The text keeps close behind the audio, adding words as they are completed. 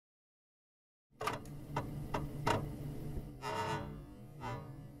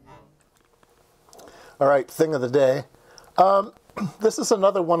All right, thing of the day. This is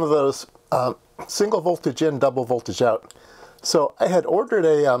another one of those single voltage in, double voltage out. So I had ordered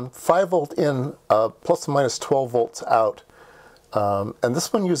a 5 volt in, plus or minus 12 volts out. And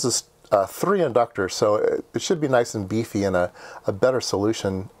this one uses 3 inductors, so it should be nice and beefy and a better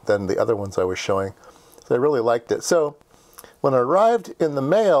solution than the other ones I was showing. So I really liked it. So when it arrived in the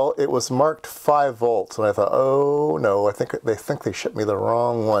mail, it was marked 5 volts. And I thought, oh no, I think they shipped me the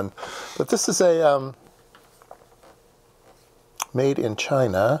wrong one. But this is a made in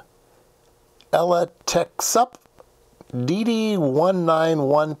China, Elatexup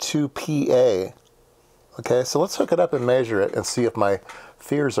DD1912PA. Okay, so let's hook it up and measure it and see if my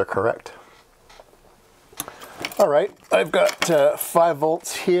fears are correct. All right, I've got 5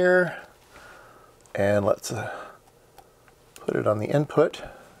 volts here, and let's put it on the input.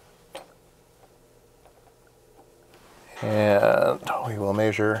 And we will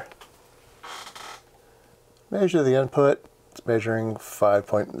measure the input. It's measuring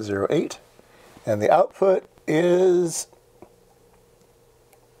 5.08, and the output is,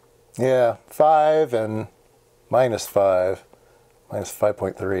 yeah, 5 and minus 5, minus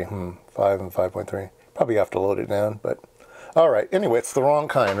 5.3, 5 and 5.3. Probably have to load it down, but all right. Anyway, it's the wrong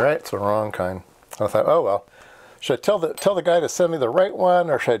kind, right? It's the wrong kind. I thought, oh well, should I tell the guy to send me the right one,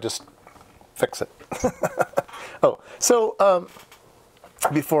 or should I just fix it? Oh, so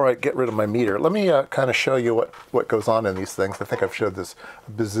before I get rid of my meter, let me kind of show you what goes on in these things. I think I've showed this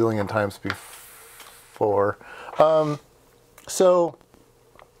a bazillion times before. So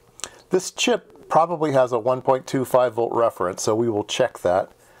this chip probably has a 1.25 volt reference, so we will check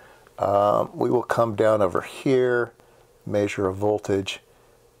that. We will come down over here, measure a voltage,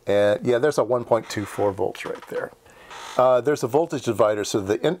 and yeah, there's a 1.24 volts right there. There's a voltage divider, so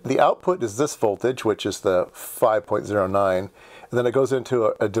the output is this voltage, which is the 5.09, and then it goes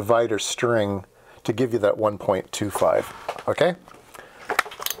into a divider string to give you that 1.25, okay?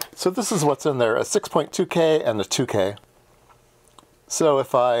 So this is what's in there, a 6.2K and a 2K. So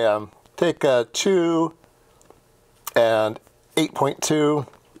if I take 2 and 8.2,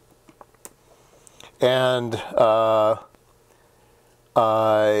 and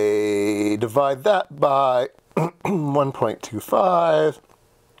I divide that by 1.25,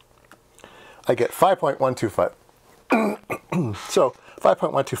 I get 5.125. So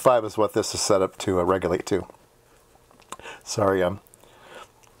 5.125 is what this is set up to regulate to. Sorry, got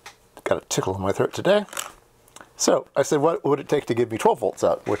a tickle in my throat today. So I said, what would it take to give me 12 volts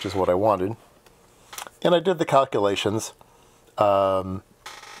out, which is what I wanted. And I did the calculations. I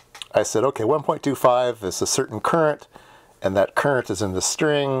said, okay, 1.25 is a certain current, and that current is in the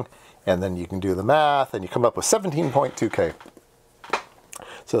string, and then you can do the math, and you come up with 17.2K.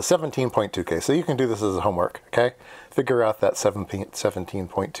 So 17.2K. So you can do this as a homework, okay? Figure out that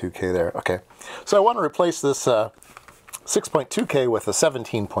 17.2K there, okay? So I want to replace this 6.2K with a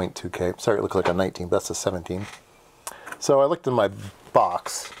 17.2K. Sorry, it looks like a 19. That's a 17. So I looked in my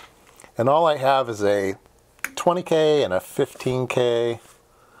box, and all I have is a 20K and a 15K.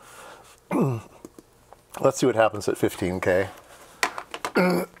 Let's see what happens at 15K.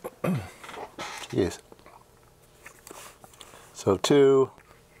 Jeez. So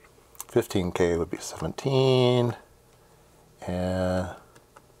 15K would be 17, and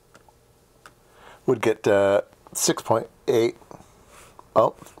would get 6.8.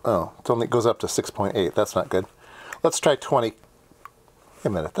 Oh, it only goes up to 6.8. That's not good. Let's try 20. Wait a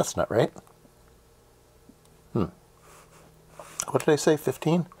minute, that's not right. What did I say?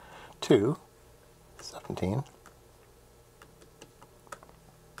 15? 2, 17.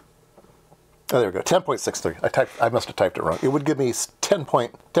 Oh, there we go. 10.63. I must have typed it wrong. It would give me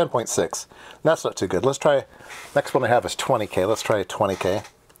 10.6. That's not too good. Let's try. Next one I have is 20K. Let's try a 20K.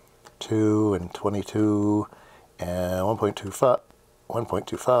 2 and 22 and 1.25.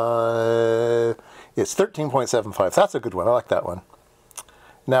 1.25. It's 13.75. That's a good one. I like that one.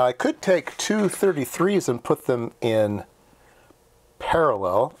 Now I could take two 33s and put them in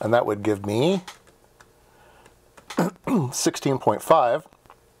parallel, and that would give me 16.5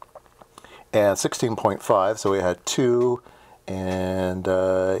 and 16.5. So we had 2 and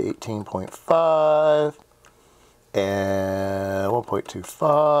 18.5 and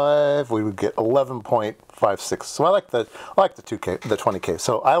 1.25. We would get 11.56. So I like the 2K, the 20K.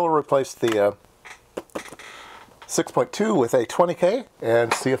 So I will replace the 6.2 with a 20K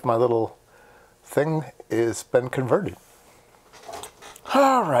and see if my little thing is been converted.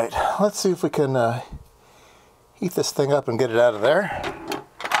 All right, let's see if we can heat this thing up and get it out of there.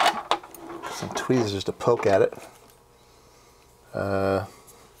 Some tweezers to poke at it. Let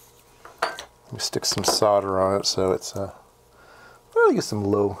me stick some solder on it so it's I'll use some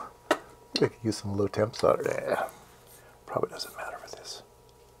low Maybe I could use some low temp solder. Yeah, probably doesn't matter with this.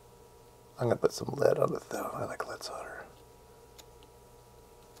 I'm gonna put some lead on it though. I like lead solder.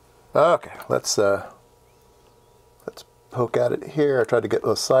 Okay, let's poke at it here. I tried to get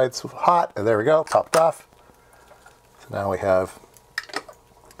those sides hot, and there we go, popped off. So now we have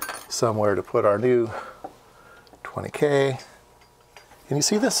somewhere to put our new 20K. Can you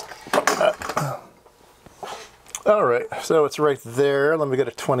see this? All right, so it's right there. Let me get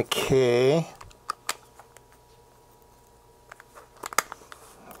a 20K.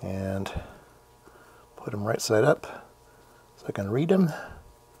 And put him right side up so I can read him.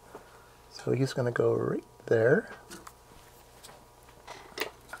 So he's going to go right there.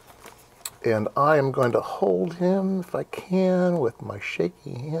 And I am going to hold him, if I can, with my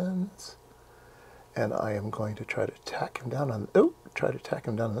shaky hands. And I am going to try to tack him down on,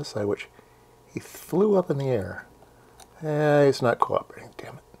 on this side, which he flew up in the air. He's not cooperating,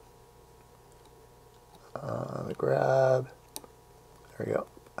 damn it. Let me grab, there we go.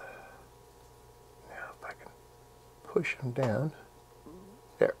 Now if I can push him down.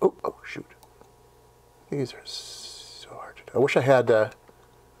 There, oh shoot. These are so hard to do. I wish I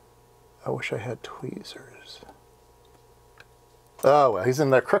had tweezers. Oh well, he's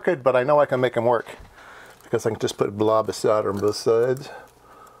in there crooked, but I know I can make him work. Because I can just put a blob of solder on both sides.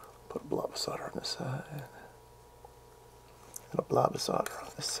 Put a blob of solder on this side. And a blob of solder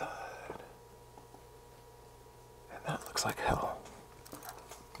on this side. And that looks like hell.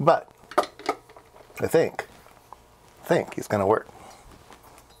 But I think he's gonna work.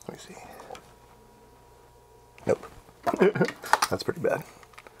 Let me see. Nope. That's pretty bad.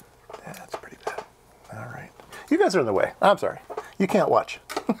 That's pretty bad. All right. You guys are in the way. I'm sorry. You can't watch.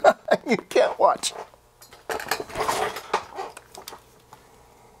 You can't watch.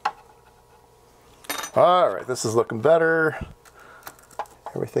 All right, this is looking better.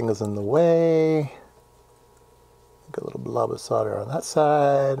 Everything is in the way. Get a little blob of solder on that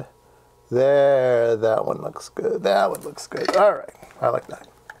side. There, that one looks good. That one looks good. All right, I like that.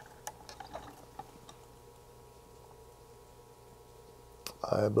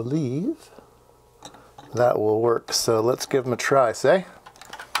 I believe that will work. So let's give them a try, say.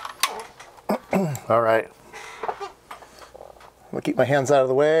 All right. I'm gonna keep my hands out of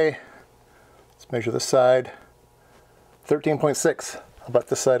the way. Let's measure this side. 13.6. How about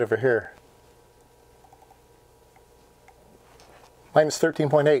this side over here? Minus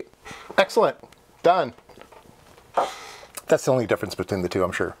 13.8. Excellent. Done. That's the only difference between the two,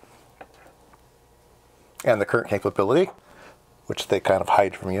 I'm sure. And the current capability, which they kind of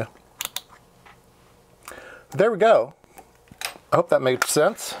hide from you. There we go. I hope that made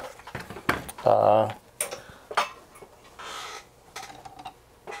sense.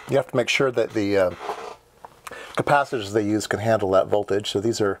 You have to make sure that the capacitors they use can handle that voltage. So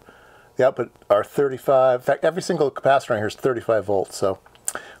these are, the output are 35. In fact, every single capacitor on here is 35 volts. So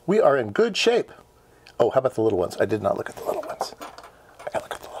we are in good shape. Oh, how about the little ones? I did not look at the little ones. I gotta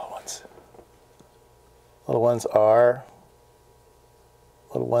look at the little ones. Little ones are,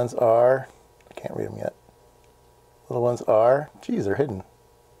 I can't read them yet. Little ones are, geez, they're hidden.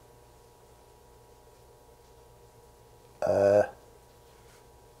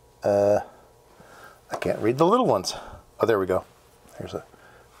 I can't read the little ones. Oh, there we go. There's a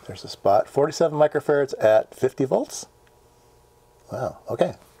spot. 47 microfarads at 50 volts. Wow,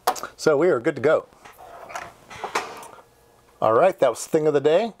 okay. So we are good to go. All right, that was thing of the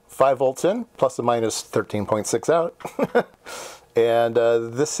day. 5 volts in, plus or minus 13.6 out. And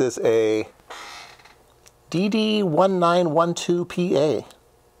this is a DD1912PA.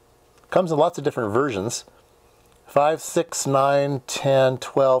 Comes in lots of different versions. 5, 6, 9, 10,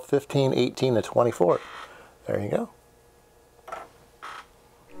 12, 15, 18, and 24. There you go.